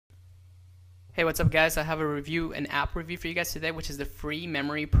Hey, what's up guys? I have an app review for you guys today, which is the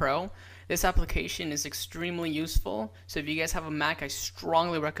FreeMemory Pro. This application is extremely useful, so if you guys have a Mac, I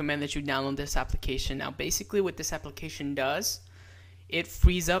strongly recommend that you download this application. Now basically what this application does, it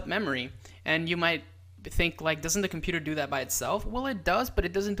frees up memory, and you might think like, doesn't the computer do that by itself? Well, it does, but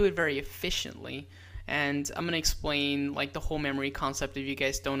it doesn't do it very efficiently, and I'm going to explain like the whole memory concept if you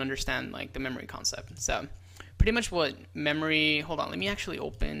guys don't understand like the memory concept. So pretty much what memory, hold on, let me actually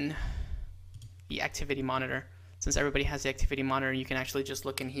open the activity monitor. Since everybody has the activity monitor, you can actually just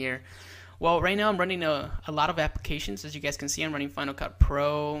look in here. Well, right now I'm running a lot of applications. As you guys can see, I'm running Final Cut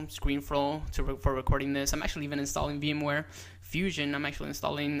Pro, ScreenFlow for recording this. I'm actually even installing VMware Fusion. I'm actually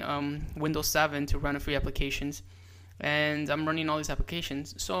installing Windows 7 to run a few applications, and I'm running all these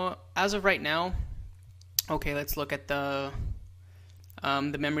applications. So as of right now, okay, let's look at the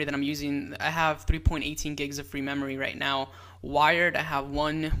memory that I'm using. I have 3.18 gigs of free memory right now. Wired, I have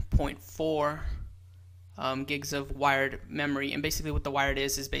 1.4 gigs of wired memory, and basically what the wired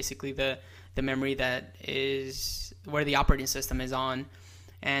is basically the memory that is where the operating system is on.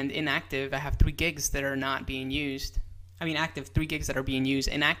 And inactive, I have 3 gigs that are not being used. I mean active, 3 gigs that are being used.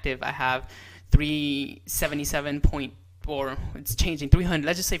 Inactive, I have 377 point, or it's changing, 300,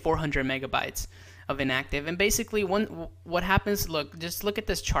 let's just say 400 megabytes of inactive. And basically what happens, just look at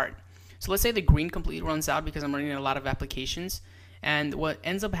this chart. So let's say the green completely runs out because I'm running a lot of applications, and what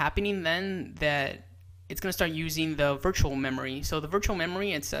ends up happening then, that it's going to start using the virtual memory. So the virtual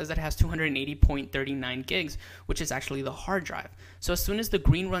memory, it says that it has 280.39 gigs, which is actually the hard drive. So as soon as the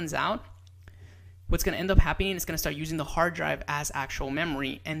green runs out, what's going to end up happening is going to start using the hard drive as actual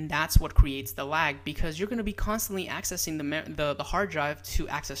memory, and that's what creates the lag, because you're going to be constantly accessing the hard drive to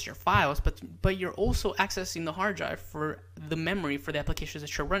access your files, but you're also accessing the hard drive for the memory for the applications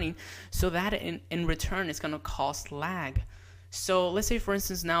that you're running, so that in return it's going to cause lag. So let's say, for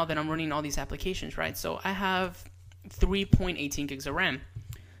instance, now that I'm running all these applications, right? So I have 3.18 gigs of RAM.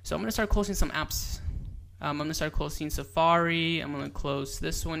 So I'm going to start closing some apps. I'm going to start closing Safari. I'm going to close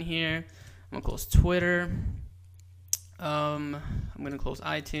this one here. I'm going to close Twitter. I'm going to close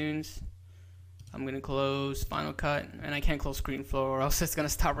iTunes. I'm going to close Final Cut. And I can't close ScreenFlow or else it's going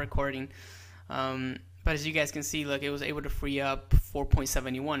to stop recording. But as you guys can see, look, it was able to free up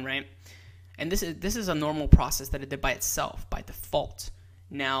 4.71, right? And this is a normal process that it did by itself, by default.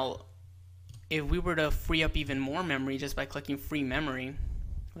 Now, if we were to free up even more memory just by clicking free memory,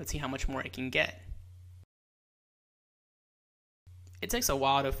 let's see how much more it can get. It takes a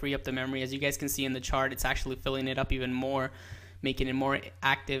while to free up the memory. As you guys can see in the chart, it's actually filling it up even more, making it more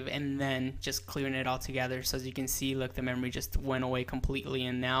active, and then just clearing it all together. So as you can see, look, the memory just went away completely,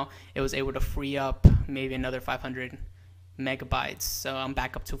 and now it was able to free up maybe another 500 megabytes. So I'm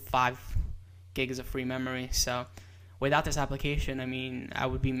back up to 5 gigs of free memory. So without this application, I mean, I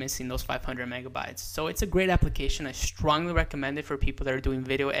would be missing those 500 megabytes. So it's a great application. I strongly recommend it for people that are doing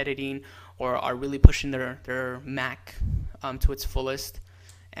video editing or are really pushing their Mac to its fullest.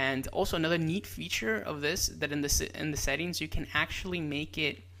 And also another neat feature of this, that in the settings you can actually make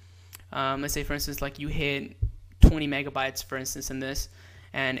it, let's say for instance, like you hit 20 megabytes for instance in this,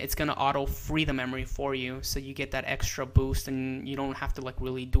 and it's gonna auto free the memory for you, so you get that extra boost, and you don't have to like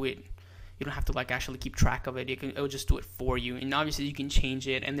really do it. You don't have to like actually keep track of it. It'll just do it for you. And obviously you can change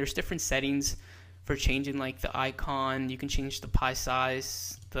it, and there's different settings for changing like the icon. You can change the pie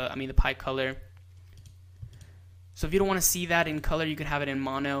size, the pie color. So if you don't want to see that in color, you can have it in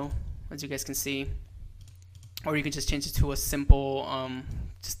mono, as you guys can see, or you can just change it to a simple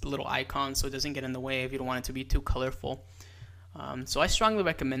just a little icon so it doesn't get in the way if you don't want it to be too colorful. So I strongly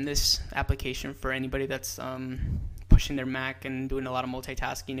recommend this application for anybody that's pushing their Mac and doing a lot of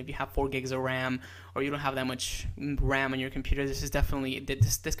multitasking. If you have 4 gigs of RAM, or you don't have that much RAM on your computer, this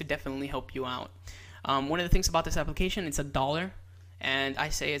could definitely help you out. One of the things about this application, it's $1, and I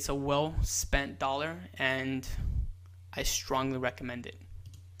say it's a well spent dollar, and I strongly recommend it.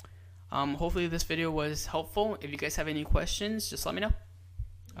 Hopefully this video was helpful. If you guys have any questions, just let me know.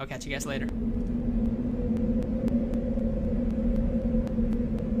 I'll catch you guys later.